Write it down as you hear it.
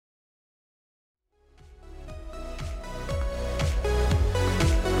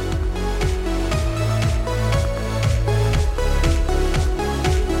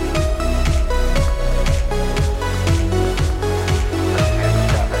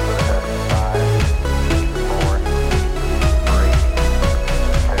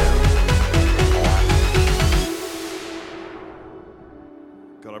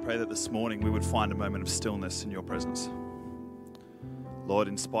find a moment of stillness in your presence. Lord,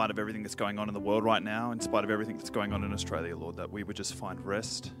 in spite of everything that's going on in the world right now, in spite of everything that's going on in Australia, Lord, that we would just find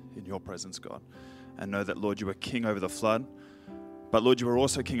rest in your presence, God, and know that, Lord, you are king over the flood, but, Lord, you are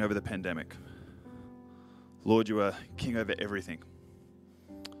also king over the pandemic. Lord, you are king over everything.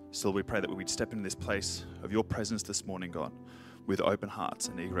 So we pray that we would step into this place of your presence this morning, God, with open hearts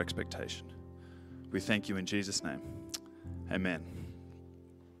and eager expectation. We thank you in Jesus' name. Amen.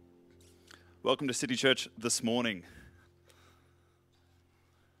 Welcome to City Church this morning.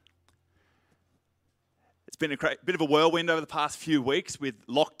 It's been a bit of a whirlwind over the past few weeks with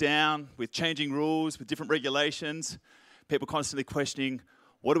lockdown, with changing rules, with different regulations. People constantly questioning,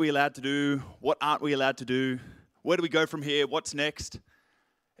 what are we allowed to do? What aren't we allowed to do? Where do we go from here? What's next?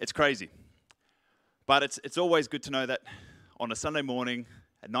 It's crazy. But it's always good to know that on a Sunday morning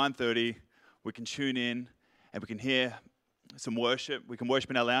at 9:30, we can tune in and we can hear some worship. We can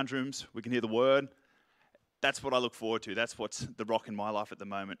worship in our lounge rooms. We can hear the word. That's what I look forward to. That's what's the rock in my life at the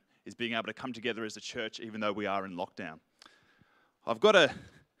moment, is being able to come together as a church even though we are in lockdown. I've got a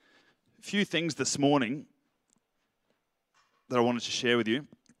few things this morning that I wanted to share with you.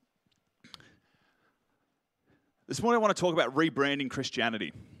 This morning I want to talk about rebranding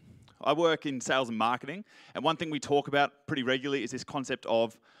Christianity. I work in sales and marketing, and one thing we talk about pretty regularly is this concept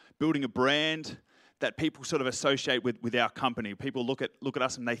of building a brand that people sort of associate with our company. People look at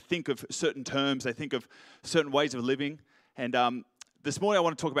us and they think of certain terms, they think of certain ways of living. And this morning I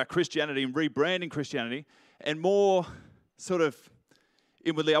want to talk about Christianity and rebranding Christianity, and more sort of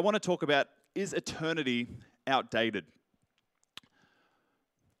inwardly, I want to talk about, is eternity outdated?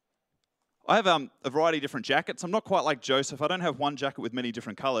 I have a variety of different jackets. I'm not quite like Joseph. I don't have one jacket with many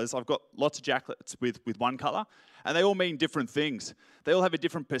different colors. I've got lots of jackets with one color, and they all mean different things. They all have a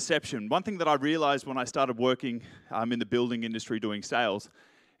different perception. One thing that I realized when I started working in the building industry doing sales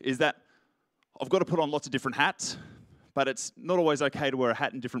is that I've got to put on lots of different hats, but it's not always okay to wear a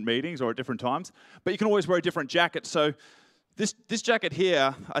hat in different meetings or at different times. But you can always wear a different jacket. So this jacket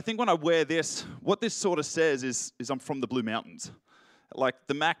here, I think when I wear this, what this sort of says is I'm from the Blue Mountains. Like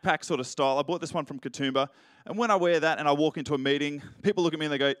the Macpac sort of style. I bought this one from Katoomba, and when I wear that and I walk into a meeting, people look at me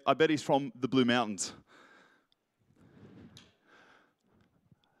and they go, I bet he's from the Blue Mountains.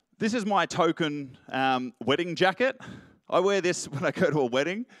 This is my token wedding jacket. I wear this when I go to a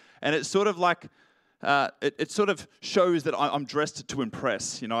wedding, and it's sort of like, it sort of shows that I'm dressed to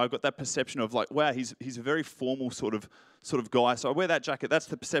impress. You know, I've got that perception of like, wow, he's a very formal sort of guy. So I wear that jacket. That's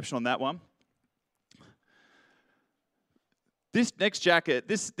the perception on that one. This next jacket,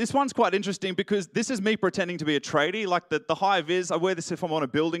 this one's quite interesting because this is me pretending to be a tradie. Like the high vis, I wear this if I'm on a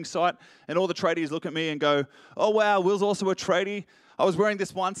building site, and all the tradies look at me and go, oh wow, Will's also a tradie. I was wearing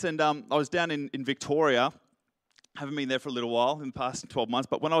this once, and I was down in Victoria. Haven't been there for a little while in the past 12 months,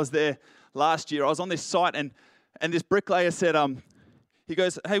 but when I was there last year, I was on this site, and this bricklayer said, he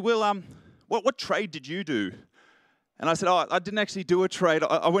goes, hey Will, what trade did you do? And I said, oh, I didn't actually do a trade.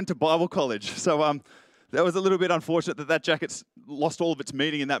 I went to Bible college. So that was a little bit unfortunate that jacket's lost all of its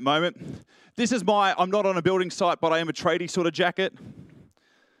meaning in that moment. This is I'm not on a building site, but I am a tradie sort of jacket.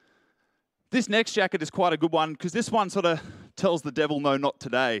 This next jacket is quite a good one because this one sort of tells the devil, no, not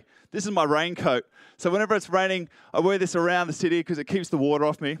today. This is my raincoat. So whenever it's raining, I wear this around the city because it keeps the water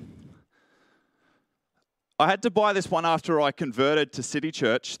off me. I had to buy this one after I converted to City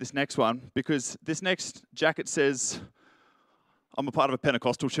Church, this next one, because this next jacket says I'm a part of a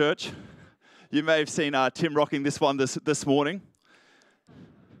Pentecostal church. You may have seen Tim rocking this one this morning.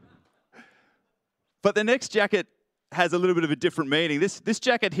 But the next jacket has a little bit of a different meaning. This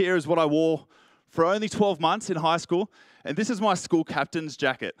jacket here is what I wore for only 12 months in high school, and this is my school captain's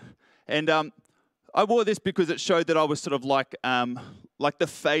jacket. And I wore this because it showed that I was sort of like the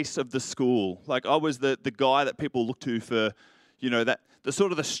face of the school. Like I was the guy that people look to for, you know, that the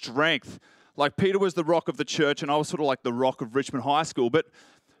sort of the strength. Like Peter was the rock of the church, and I was sort of like the rock of Richmond High School. But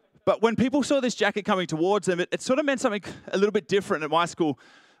when people saw this jacket coming towards them, it sort of meant something a little bit different at my school.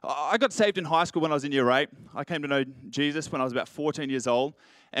 I got saved in high school when I was in year 8. I came to know Jesus when I was about 14 years old.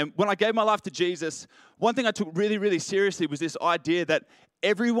 And when I gave my life to Jesus, one thing I took really, really seriously was this idea that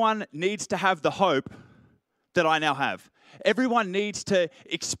everyone needs to have the hope that I now have. Everyone needs to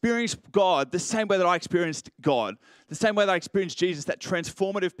experience God the same way that I experienced God, the same way that I experienced Jesus, that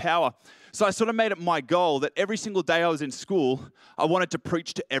transformative power. So I sort of made it my goal that every single day I was in school, I wanted to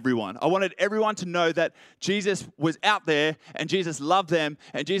preach to everyone. I wanted everyone to know that Jesus was out there and Jesus loved them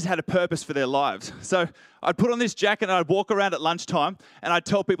and Jesus had a purpose for their lives. So I'd put on this jacket and I'd walk around at lunchtime and I'd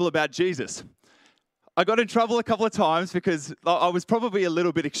tell people about Jesus. I got in trouble a couple of times because I was probably a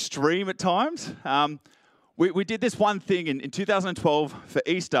little bit extreme at times. We did this one thing in 2012 for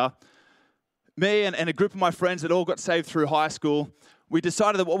Easter. me and a group of my friends that all got saved through high school, we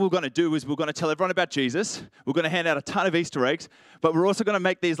decided that what we were going to do was we were going to tell everyone about Jesus. We're going to hand out a ton of Easter eggs, but we're also going to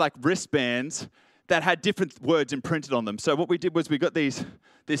make these like wristbands that had different words imprinted on them. So what we did was we got this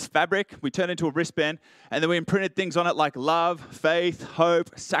fabric, we turned it into a wristband, and then we imprinted things on it like love, faith,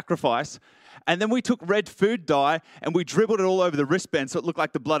 hope, sacrifice. And then we took red food dye and we dribbled it all over the wristband so it looked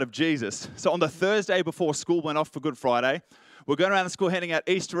like the blood of Jesus. So on the Thursday before school went off for Good Friday, we're going around the school handing out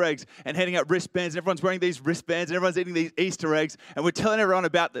Easter eggs and handing out wristbands. And everyone's wearing these wristbands and everyone's eating these Easter eggs. And we're telling everyone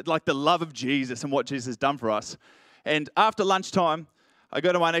about the love of Jesus and what Jesus has done for us. And after lunchtime, I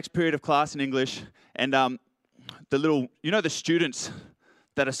go to my next period of class in English. And the students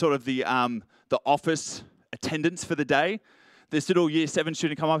that are sort of the office attendants for the day, this little year 7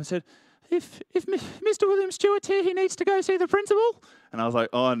 student come up and said, if Mr. William Stewart's here, he needs to go see the principal. And I was like,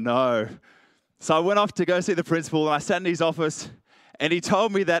 oh no. So I went off to go see the principal and I sat in his office and he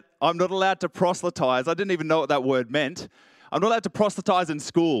told me that I'm not allowed to proselytize. I didn't even know what that word meant. I'm not allowed to proselytize in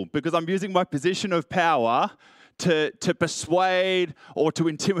school because I'm using my position of power to persuade or to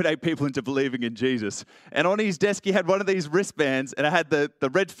intimidate people into believing in Jesus. And on his desk, he had one of these wristbands and it had the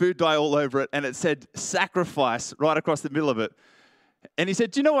red food dye all over it and it said sacrifice right across the middle of it. And he said,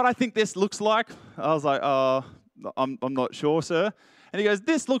 do you know what I think this looks like? I was like, I'm not sure, sir. And he goes,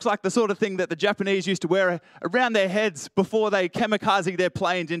 this looks like the sort of thing that the Japanese used to wear around their heads before they kamikaze their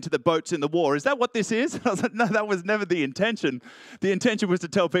planes into the boats in the war. Is that what this is? I was like, no, that was never the intention. The intention was to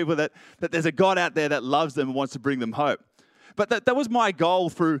tell people that there's a God out there that loves them and wants to bring them hope. But that was my goal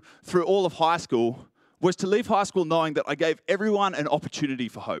through all of high school, was to leave high school knowing that I gave everyone an opportunity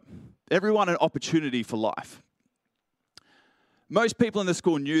for hope, everyone an opportunity for life. Most people in the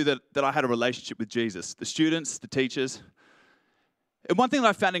school knew that I had a relationship with Jesus, the students, the teachers. And one thing that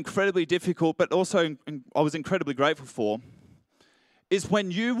I found incredibly difficult, but also I was incredibly grateful for, is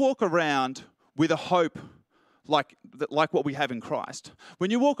when you walk around with a hope like what we have in Christ.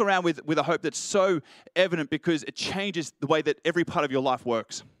 When you walk around with a hope that's so evident because it changes the way that every part of your life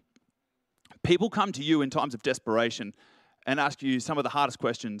works. People come to you in times of desperation and ask you some of the hardest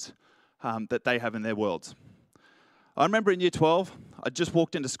questions that they have in their worlds. I remember in year 12, I just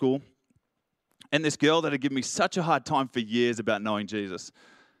walked into school, and this girl that had given me such a hard time for years about knowing Jesus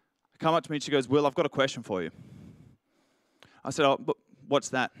come up to me and she goes, Will, I've got a question for you. I said, oh, what's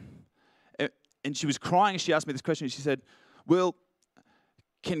that? And she was crying as she asked me this question. She said, Will,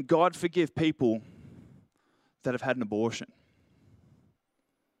 can God forgive people that have had an abortion?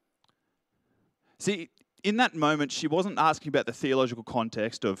 See, in that moment, she wasn't asking about the theological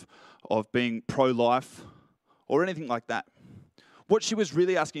context of being pro-life or anything like that. What she was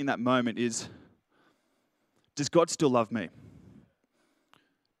really asking in that moment is, does God still love me?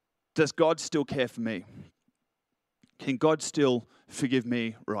 Does God still care for me? Can God still forgive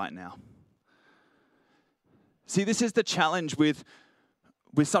me right now? See, this is the challenge with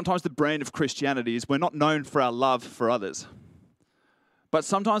sometimes the brand of Christianity is we're not known for our love for others. But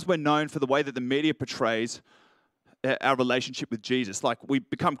sometimes we're known for the way that the media portrays our relationship with Jesus. Like we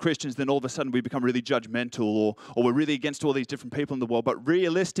become Christians, then all of a sudden we become really judgmental or we're really against all these different people in the world. But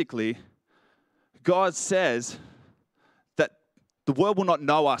realistically, God says that the world will not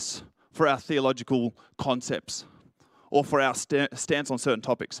know us for our theological concepts or for our stance on certain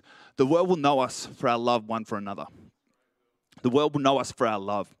topics. The world will know us for our love one for another. The world will know us for our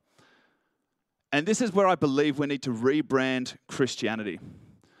love. And this is where I believe we need to rebrand Christianity.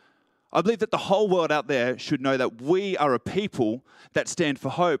 I believe that the whole world out there should know that we are a people that stand for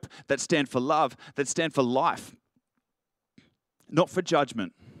hope, that stand for love, that stand for life. Not for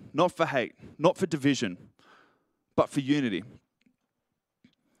judgment, not for hate, not for division, but for unity.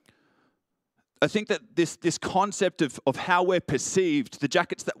 I think that this concept of how we're perceived, the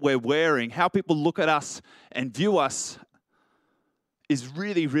jackets that we're wearing, how people look at us and view us is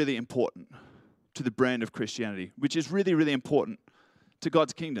really, really important to the brand of Christianity, which is really, really important to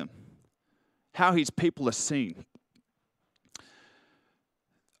God's kingdom. How his people are seen.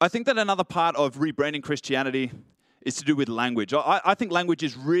 I think that another part of rebranding Christianity is to do with language. I think language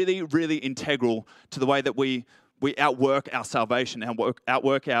is really, really integral to the way that we outwork our salvation and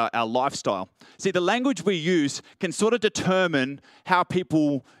outwork our lifestyle. See, the language we use can sort of determine how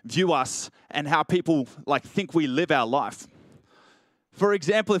people view us and how people think we live our life. For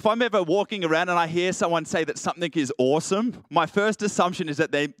example, if I'm ever walking around and I hear someone say that something is awesome, my first assumption is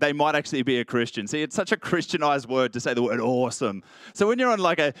that they might actually be a Christian. See, it's such a Christianized word to say the word awesome. So when you're on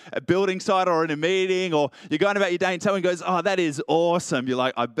like a building site or in a meeting or you're going about your day and someone goes, oh, that is awesome, you're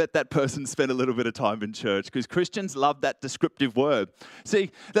like, I bet that person spent a little bit of time in church, because Christians love that descriptive word.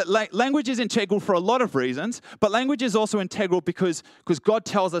 See, that language is integral for a lot of reasons, but language is also integral because God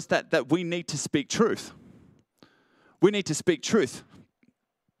tells us that we need to speak truth. We need to speak truth.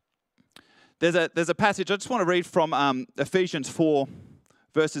 There's a passage I just want to read from Ephesians 4,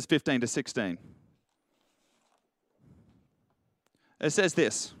 verses 15 to 16. It says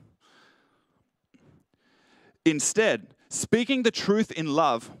this: "Instead, speaking the truth in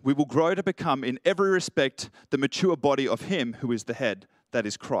love, we will grow to become in every respect the mature body of Him who is the head, that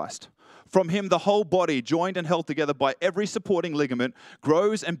is Christ. From Him the whole body, joined and held together by every supporting ligament,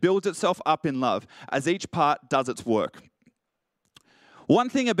 grows and builds itself up in love, as each part does its work." One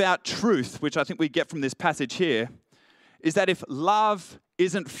thing about truth, which I think we get from this passage here, is that if love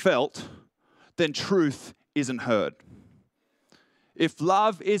isn't felt, then truth isn't heard. If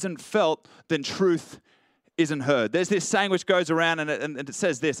love isn't felt, then truth isn't heard. There's this saying which goes around and it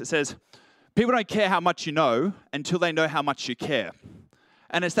says this. It says, people don't care how much you know until they know how much you care.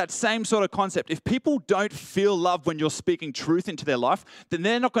 And it's that same sort of concept. If people don't feel love when you're speaking truth into their life, then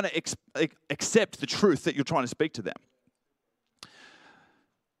they're not going to accept the truth that you're trying to speak to them.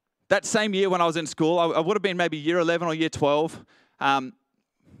 That same year when I was in school, I would have been maybe year 11 or year 12.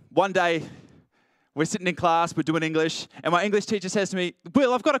 One day, we're sitting in class, we're doing English, and my English teacher says to me,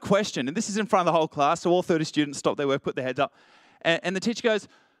 "Will, I've got a question." And this is in front of the whole class, so all 30 students stop their work, put their heads up. And the teacher goes,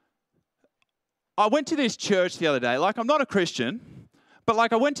 "I went to this church the other day. Like, I'm not a Christian, but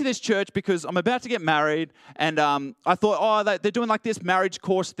like I went to this church because I'm about to get married, and I thought, oh, they're doing like this marriage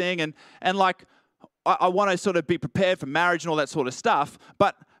course thing, and like I want to sort of be prepared for marriage and all that sort of stuff.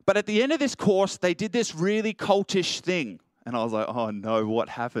 But at the end of this course, they did this really cultish thing." And I was like, oh no, what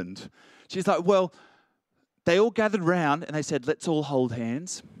happened? She's like, well, they all gathered around and they said, "Let's all hold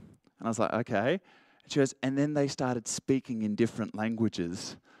hands." And I was like, okay. And she goes, and then they started speaking in different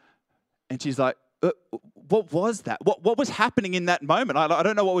languages. And she's like, what was that? What was happening in that moment? I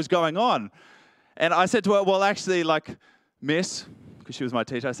don't know what was going on. And I said to her, well, actually, like, miss, because she was my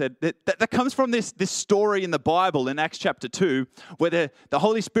teacher, I said, that comes from this story in the Bible in Acts chapter 2, where the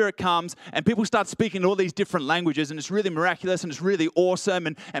Holy Spirit comes and people start speaking in all these different languages, and it's really miraculous and it's really awesome,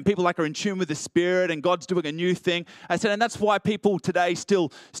 and people like are in tune with the Spirit and God's doing a new thing. I said, and that's why people today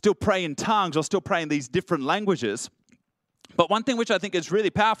still pray in tongues or still pray in these different languages. But one thing which I think is really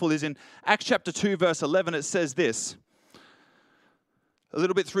powerful is in Acts chapter 2, verse 11, it says this. A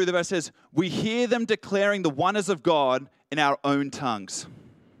little bit through the verse says, "We hear them declaring the wonders of God in our own tongues."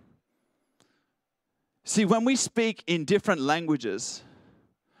 See, when we speak in different languages,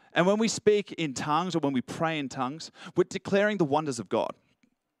 and when we speak in tongues or when we pray in tongues, we're declaring the wonders of God.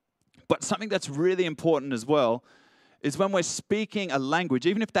 But something that's really important as well is when we're speaking a language,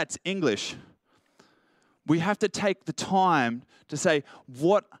 even if that's English, we have to take the time to say,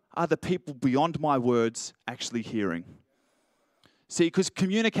 what are the people beyond my words actually hearing? See, because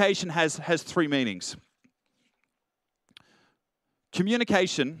communication has three meanings.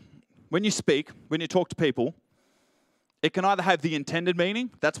 Communication, when you speak, when you talk to people, it can either have the intended meaning,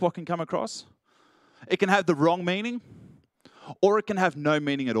 that's what can come across. It can have the wrong meaning, or it can have no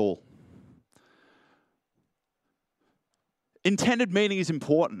meaning at all. Intended meaning is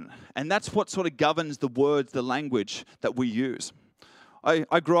important, and that's what sort of governs the words, the language that we use.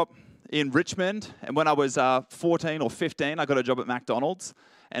 I grew up in Richmond, and when I was 14 or 15, I got a job at McDonald's,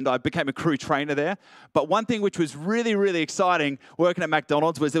 and I became a crew trainer there. But one thing which was really, really exciting working at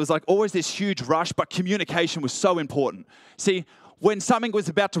McDonald's was there was like always this huge rush, but communication was so important. See, when something was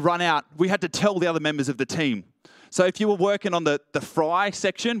about to run out, we had to tell the other members of the team. So if you were working on the fry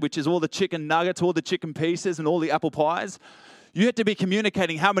section, which is all the chicken nuggets, all the chicken pieces, and all the apple pies, you had to be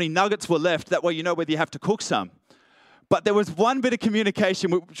communicating how many nuggets were left. That way you know whether you have to cook some. But there was one bit of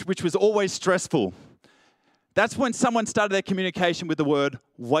communication which was always stressful. That's when someone started their communication with the word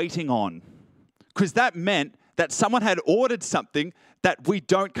waiting on. Because that meant that someone had ordered something that we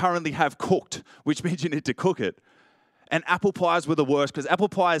don't currently have cooked, which means you need to cook it. And apple pies were the worst, because apple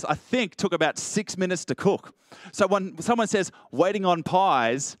pies, I think, took about 6 minutes to cook. So when someone says waiting on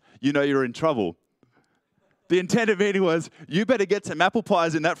pies, you know you're in trouble. The intended meaning was, you better get some apple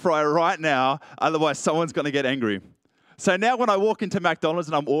pies in that fryer right now, otherwise someone's going to get angry. So now when I walk into McDonald's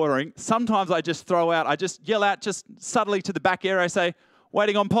and I'm ordering, sometimes I just yell out just subtly to the back area, I say,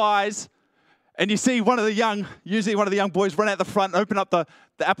 waiting on pies. And you see usually one of the young boys run out the front and open up the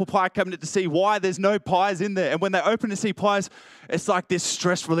apple pie cabinet to see why there's no pies in there. And when they open to see pies, it's like this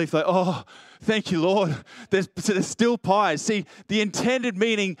stress relief, like, oh, thank you, Lord. There's still pies. See, the intended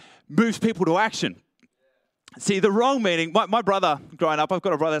meaning moves people to action. See, the wrong meaning, my brother, growing up, I've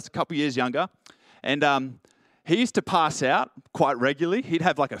got a brother that's a couple years younger, and he used to pass out quite regularly. He'd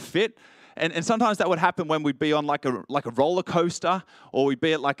have like a fit. And sometimes that would happen when we'd be on like a roller coaster, or we'd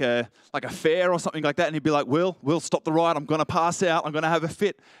be at like a fair or something like that, and he'd be like, Will, stop the ride. I'm going to pass out. I'm going to have a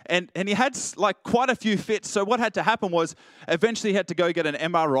fit. And he had like quite a few fits. So what had to happen was eventually he had to go get an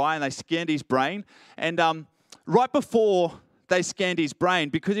MRI, and they scanned his brain. And right before they scanned his brain,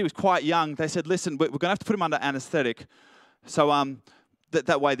 because he was quite young, they said, listen, we're going to have to put him under anesthetic. So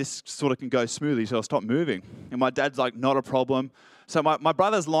that way this sort of can go smoothly, so he'll stop moving. And my dad's like, not a problem. So my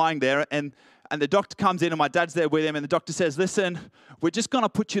brother's lying there, and the doctor comes in, and my dad's there with him, and the doctor says, listen, we're just going to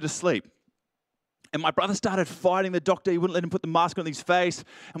put you to sleep. And my brother started fighting the doctor. He wouldn't let him put the mask on his face.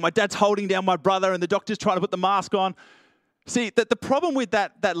 And my dad's holding down my brother, and the doctor's trying to put the mask on. See, the problem with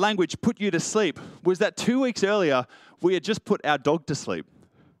that language, put you to sleep, was that 2 weeks earlier, we had just put our dog to sleep.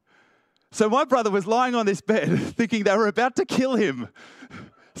 So my brother was lying on this bed thinking they were about to kill him.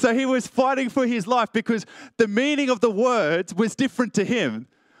 So he was fighting for his life because the meaning of the words was different to him.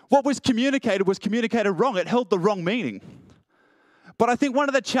 What was communicated wrong. It held the wrong meaning. But I think one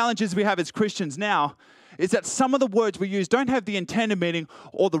of the challenges we have as Christians now is that some of the words we use don't have the intended meaning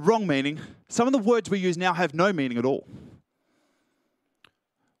or the wrong meaning. Some of the words we use now have no meaning at all.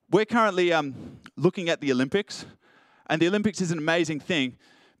 We're currently looking at the Olympics, and the Olympics is an amazing thing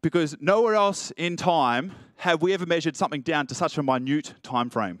because nowhere else in time have we ever measured something down to such a minute time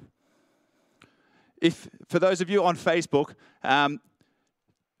frame. For those of you on Facebook,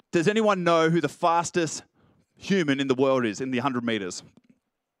 does anyone know who the fastest human in the world is in the 100 meters?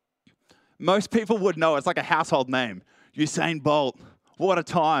 Most people would know. It's like a household name. Usain Bolt. What a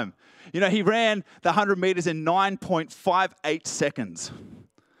time. You know, he ran the 100 meters in 9.58 seconds.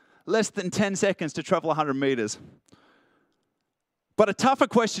 Less than 10 seconds to travel 100 meters. But a tougher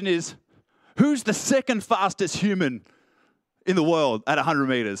question is, who's the second fastest human in the world at 100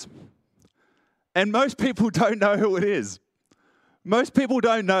 meters? And most people don't know who it is. Most people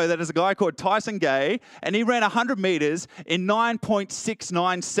don't know that there's a guy called Tyson Gay, and he ran 100 meters in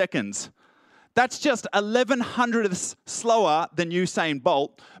 9.69 seconds. That's just 1100ths slower than Usain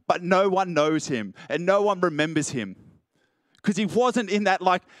Bolt, but no one knows him, and no one remembers him. Because he wasn't in that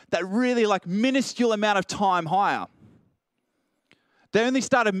really minuscule amount of time higher. They only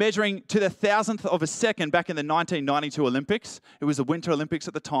started measuring to the thousandth of a second back in the 1992 Olympics. It was the Winter Olympics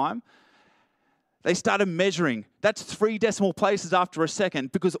at the time. They started measuring. That's 3 decimal places after a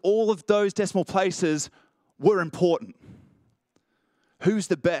second because all of those decimal places were important. Who's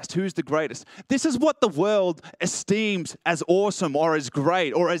the best? Who's the greatest? This is what the world esteems as awesome or as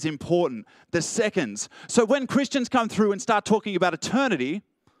great or as important, the seconds. So when Christians come through and start talking about eternity,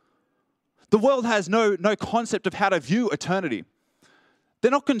 the world has no concept of how to view eternity. They're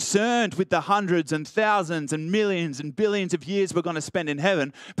not concerned with the hundreds and thousands and millions and billions of years we're going to spend in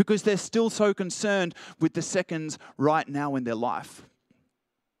heaven because they're still so concerned with the seconds right now in their life.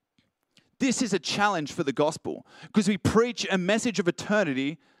 This is a challenge for the gospel because we preach a message of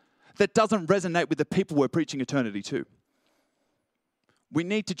eternity that doesn't resonate with the people we're preaching eternity to. We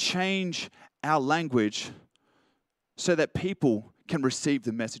need to change our language so that people can receive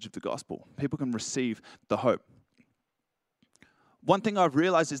the message of the gospel. People can receive the hope. One thing I've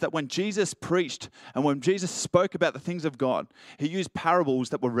realized is that when Jesus preached and when Jesus spoke about the things of God, he used parables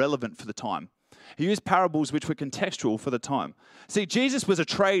that were relevant for the time. He used parables which were contextual for the time. See, Jesus was a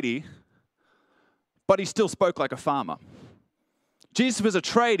tradie, but he still spoke like a farmer. Jesus was a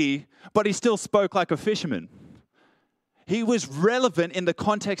tradie, but he still spoke like a fisherman. He was relevant in the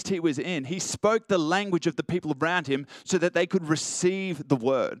context he was in. He spoke the language of the people around him so that they could receive the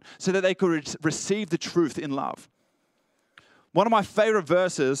word, so that they could receive the truth in love. One of my favorite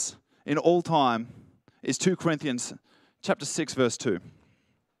verses in all time is 2 Corinthians chapter 6, verse 2.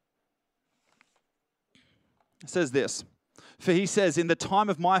 It says this, "For he says, in the time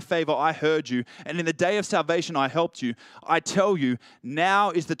of my favor I heard you, and in the day of salvation I helped you. I tell you,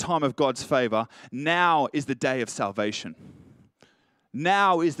 now is the time of God's favor. Now is the day of salvation."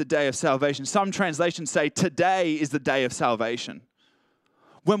 Now is the day of salvation. Some translations say today is the day of salvation.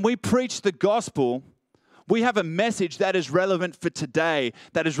 When we preach the gospel, We have a message that is relevant for today,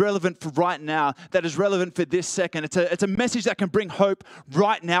 that is relevant for right now, that is relevant for this second. It's a message that can bring hope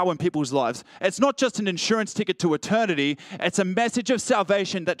right now in people's lives. It's not just an insurance ticket to eternity. It's a message of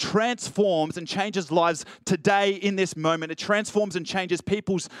salvation that transforms and changes lives today in this moment. It transforms and changes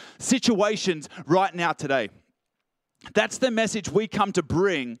people's situations right now today. That's the message we come to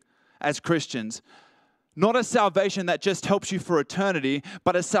bring as Christians. Not a salvation that just helps you for eternity,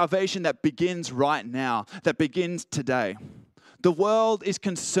 but a salvation that begins right now, that begins today. The world is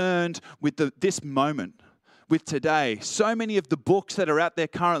concerned with this moment, with today. So many of the books that are out there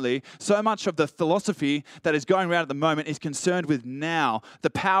currently, so much of the philosophy that is going around at the moment is concerned with now, the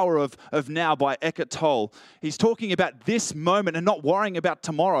power of now by Eckhart Tolle. He's talking about this moment and not worrying about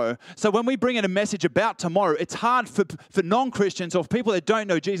tomorrow. So when we bring in a message about tomorrow, it's hard for non-Christians or people that don't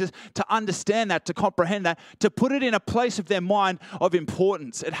know Jesus to understand that, to comprehend that, to put it in a place of their mind of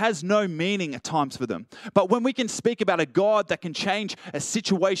importance. It has no meaning at times for them. But when we can speak about a God that can change a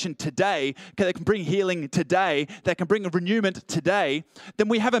situation today, that can bring healing today, that can bring a renewment today, then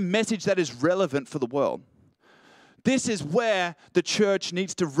we have a message that is relevant for the world. This is where the church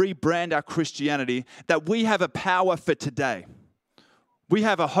needs to rebrand our Christianity, that we have a power for today. We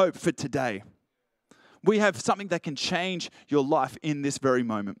have a hope for today. We have something that can change your life in this very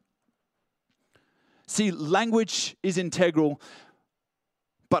moment. See, language is integral,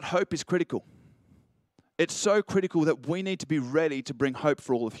 but hope is critical. It's so critical that we need to be ready to bring hope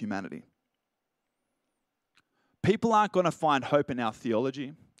for all of humanity. People aren't going to find hope in our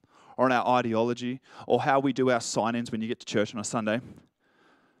theology or in our ideology or how we do our sign-ins when you get to church on a Sunday.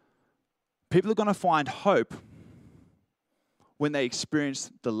 People are going to find hope when they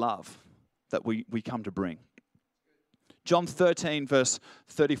experience the love that we come to bring. John 13, verse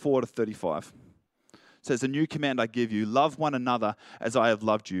 34 to 35 says, "A new command I give you, love one another as I have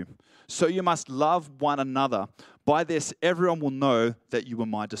loved you. So you must love one another. By this, everyone will know that you are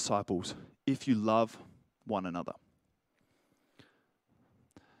my disciples, if you love one another."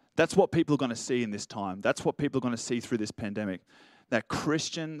 That's what people are going to see in this time. That's what people are going to see through this pandemic. That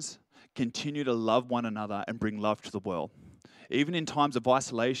Christians continue to love one another and bring love to the world. Even in times of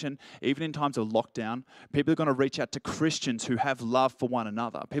isolation, even in times of lockdown, people are going to reach out to Christians who have love for one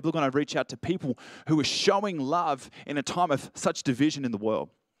another. People are going to reach out to people who are showing love in a time of such division in the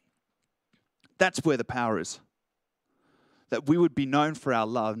world. That's where the power is. That we would be known for our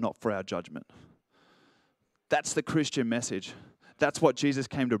love, not for our judgment. That's the Christian message. That's what Jesus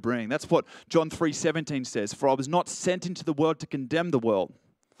came to bring. That's what John 3:17 says. "For I was not sent into the world to condemn the world,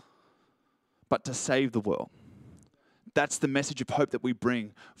 but to save the world." That's the message of hope that we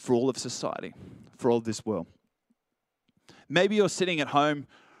bring for all of society, for all of this world. Maybe you're sitting at home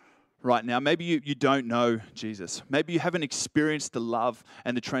right now. Maybe you don't know Jesus. Maybe you haven't experienced the love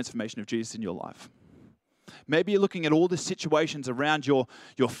and the transformation of Jesus in your life. Maybe you're looking at all the situations around your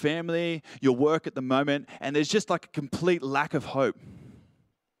family, your work at the moment, and there's just like a complete lack of hope.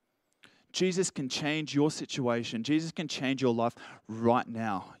 Jesus can change your situation. Jesus can change your life right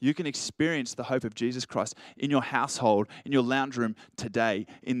now. You can experience the hope of Jesus Christ in your household, in your lounge room today,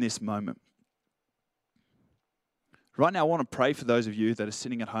 in this moment. Right now, I want to pray for those of you that are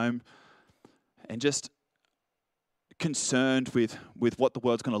sitting at home and just concerned with what the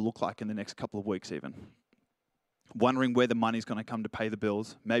world's going to look like in the next couple of weeks even. Wondering where the money's going to come to pay the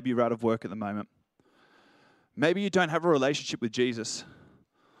bills. Maybe you're out of work at the moment. Maybe you don't have a relationship with Jesus,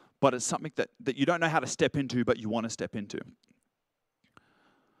 but it's something that you don't know how to step into, but you want to step into.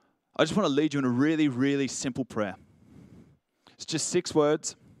 I just want to lead you in a really, really simple prayer. It's just 6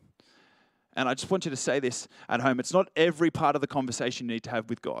 words. And I just want you to say this at home. It's not every part of the conversation you need to have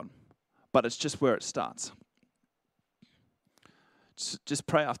with God, but it's just where it starts. Just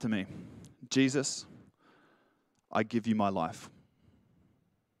pray after me. Jesus, I give you my life.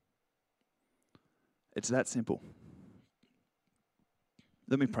 It's that simple.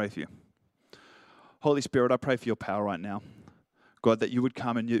 Let me pray for you. Holy Spirit, I pray for your power right now. God, that you would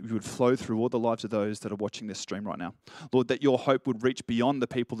come and you would flow through all the lives of those that are watching this stream right now. Lord, that your hope would reach beyond the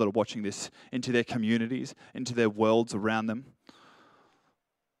people that are watching this, into their communities, into their worlds around them.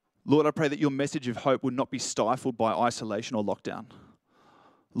 Lord, I pray that your message of hope would not be stifled by isolation or lockdown.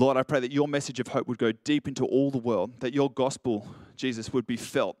 Lord, I pray that your message of hope would go deep into all the world, that your gospel, Jesus, would be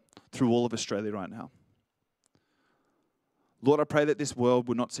felt through all of Australia right now. Lord, I pray that this world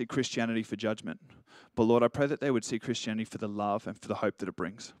would not see Christianity for judgment, but Lord, I pray that they would see Christianity for the love and for the hope that it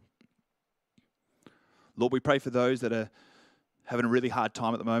brings. Lord, we pray for those that are having a really hard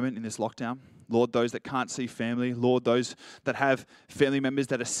time at the moment in this lockdown. Lord, those that can't see family. Lord, those that have family members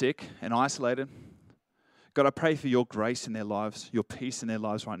that are sick and isolated. God, I pray for your grace in their lives, your peace in their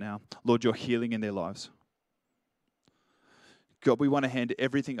lives right now. Lord, your healing in their lives. God, we want to hand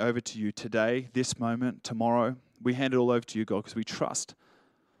everything over to you today, this moment, tomorrow. We hand it all over to you, God, because we trust.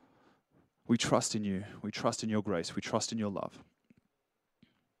 We trust in you. We trust in your grace. We trust in your love.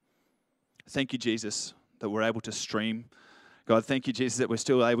 Thank you, Jesus, that we're able to stream. God, thank you, Jesus, that we're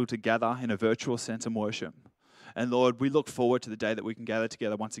still able to gather in a virtual sense and worship. And Lord, we look forward to the day that we can gather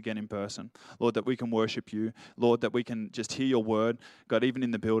together once again in person. Lord, that we can worship you. Lord, that we can just hear your word, God, even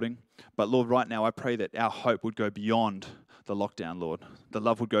in the building. But Lord, right now, I pray that our hope would go beyond the lockdown, Lord. The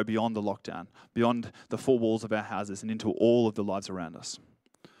love would go beyond the lockdown, beyond the four walls of our houses and into all of the lives around us.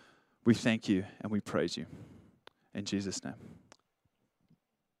 We thank you and we praise you. In Jesus' name.